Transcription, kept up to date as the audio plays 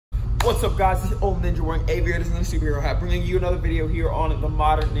What's up, guys? This is old ninja wearing aviators and a superhero hat, bringing you another video here on the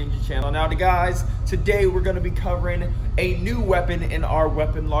Modern Ninja channel. Now, guys, today we're going to be covering a new weapon in our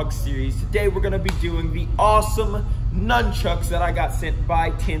weapon log series. Today we're going to be doing the awesome nunchucks that I got sent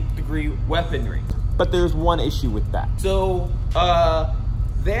by 10th Degree Weaponry. But there's one issue with that. So,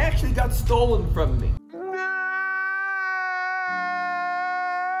 they actually got stolen from me.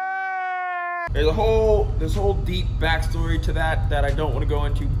 There's a whole deep backstory to that I don't want to go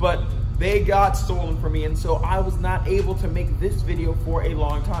into, but they got stolen from me, and so I was not able to make this video for a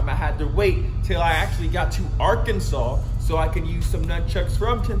long time. I had to wait till I actually got to Arkansas so I could use some nunchucks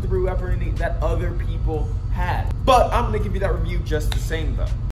from 10th Degree Weaponry that other people had. But I'm gonna give you that review just the same though.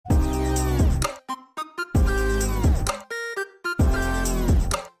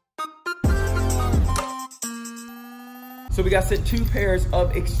 So we got sent 2 pairs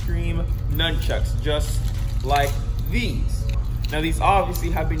of extreme nunchucks, just like these. Now these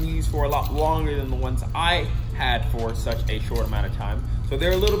obviously have been used for a lot longer than the ones I had for such a short amount of time. So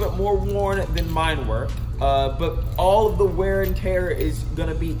they're a little bit more worn than mine were, but all of the wear and tear is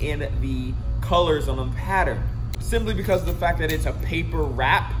gonna be in the colors on the pattern. Simply because of the fact that it's a paper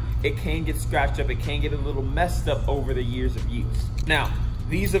wrap, it can get scratched up, it can get a little messed up over the years of use. Now,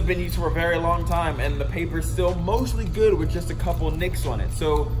 these have been used for a very long time, and the paper is still mostly good with just a couple nicks on it.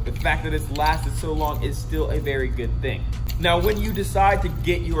 So the fact that it's lasted so long is still a very good thing. Now, when you decide to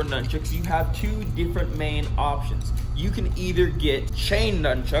get your nunchucks, you have 2 different main options. You can either get chain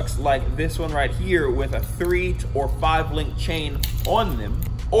nunchucks like this one right here with a 3 or 5 link chain on them,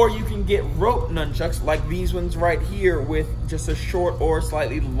 or you can get rope nunchucks like these ones right here with just a short or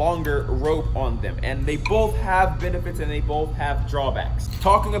slightly longer rope on them. And they both have benefits and they both have drawbacks.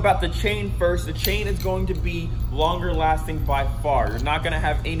 Talking about the chain first, the chain is going to be longer lasting by far. You're not gonna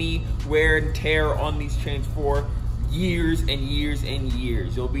have any wear and tear on these chains for years and years and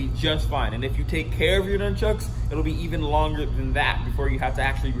years. You'll be just fine. And if you take care of your nunchucks, it'll be even longer than that before you have to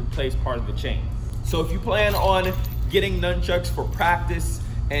actually replace part of the chain. So if you plan on getting nunchucks for practice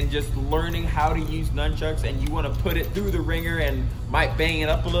and just learning how to use nunchucks, and you want to put it through the ringer and might bang it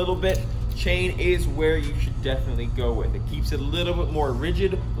up a little bit, chain is where you should definitely go with. It keeps it a little bit more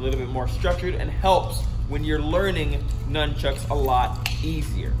rigid, a little bit more structured, and helps when you're learning nunchucks a lot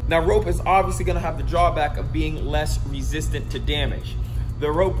easier. Now, rope is obviously going to have the drawback of being less resistant to damage. The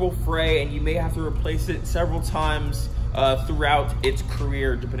rope will fray, and you may have to replace it several times throughout its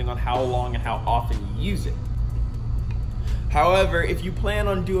career, depending on how long and how often you use it. However, if you plan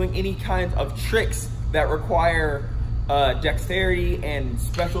on doing any kind of tricks that require dexterity and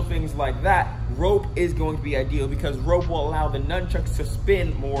special things like that, rope is going to be ideal because rope will allow the nunchucks to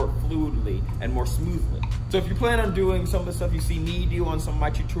spin more fluidly and more smoothly. So if you plan on doing some of the stuff you see me do on some of my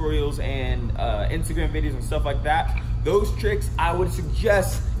tutorials and Instagram videos and stuff like that, those tricks, I would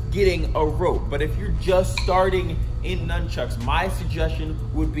suggest getting a rope. But if you're just starting in nunchucks, my suggestion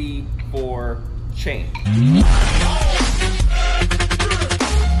would be for chain.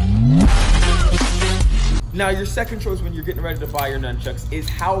 Now, your second choice when you're getting ready to buy your nunchucks is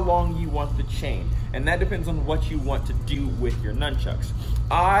how long you want the chain, and that depends on what you want to do with your nunchucks.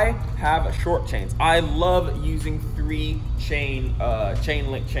 I have short chains. I love using 3 chain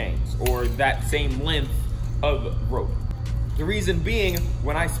link chains, or that same length of rope. The reason being,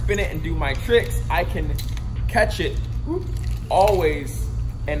 when I spin it and do my tricks, I can catch it always,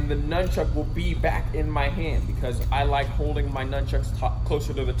 and the nunchuck will be back in my hand because I like holding my nunchucks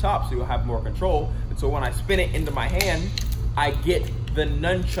closer to the top so you'll have more control. And so when I spin it into my hand, I get the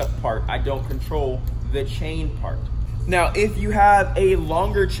nunchuck part. I don't control the chain part. Now, if you have a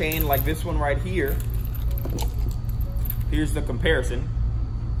longer chain like this one right here, here's the comparison.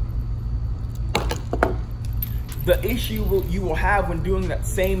 The issue you will have when doing that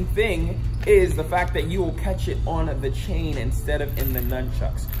same thing is the fact that you will catch it on the chain instead of in the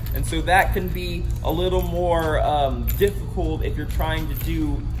nunchucks. And so that can be a little more difficult if you're trying to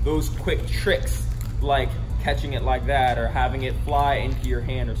do those quick tricks like catching it like that or having it fly into your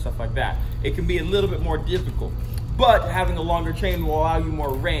hand or stuff like that. It can be a little bit more difficult. But having a longer chain will allow you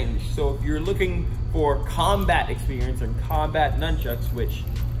more range. So if you're looking for combat experience and combat nunchucks, which,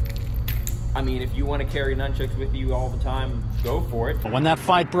 I mean, if you want to carry nunchucks with you all the time, go for it. When that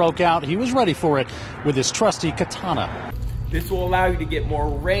fight broke out, he was ready for it with his trusty katana. This will allow you to get more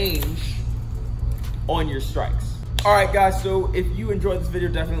range on your strikes. All right, guys, so if you enjoyed this video,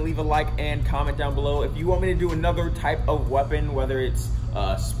 definitely leave a like and comment down below. If you want me to do another type of weapon, whether it's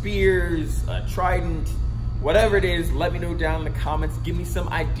spears, a trident, whatever it is, let me know down in the comments. Give me some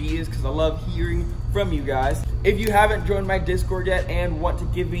ideas because I love hearing from you guys. If you haven't joined my Discord yet and want to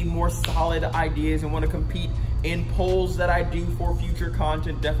give me more solid ideas and want to compete in polls that I do for future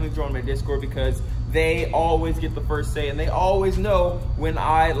content, definitely join my Discord because they always get the first say and they always know when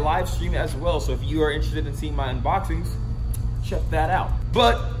I live stream as well. So if you are interested in seeing my unboxings, check that out.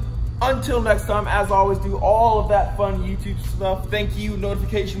 But until next time, as always, do all of that fun YouTube stuff. Thank you,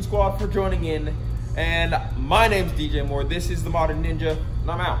 Notification Squad, for joining in. And my name's DJ Moore. This is The Modern Ninja,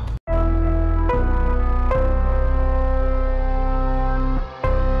 and I'm out.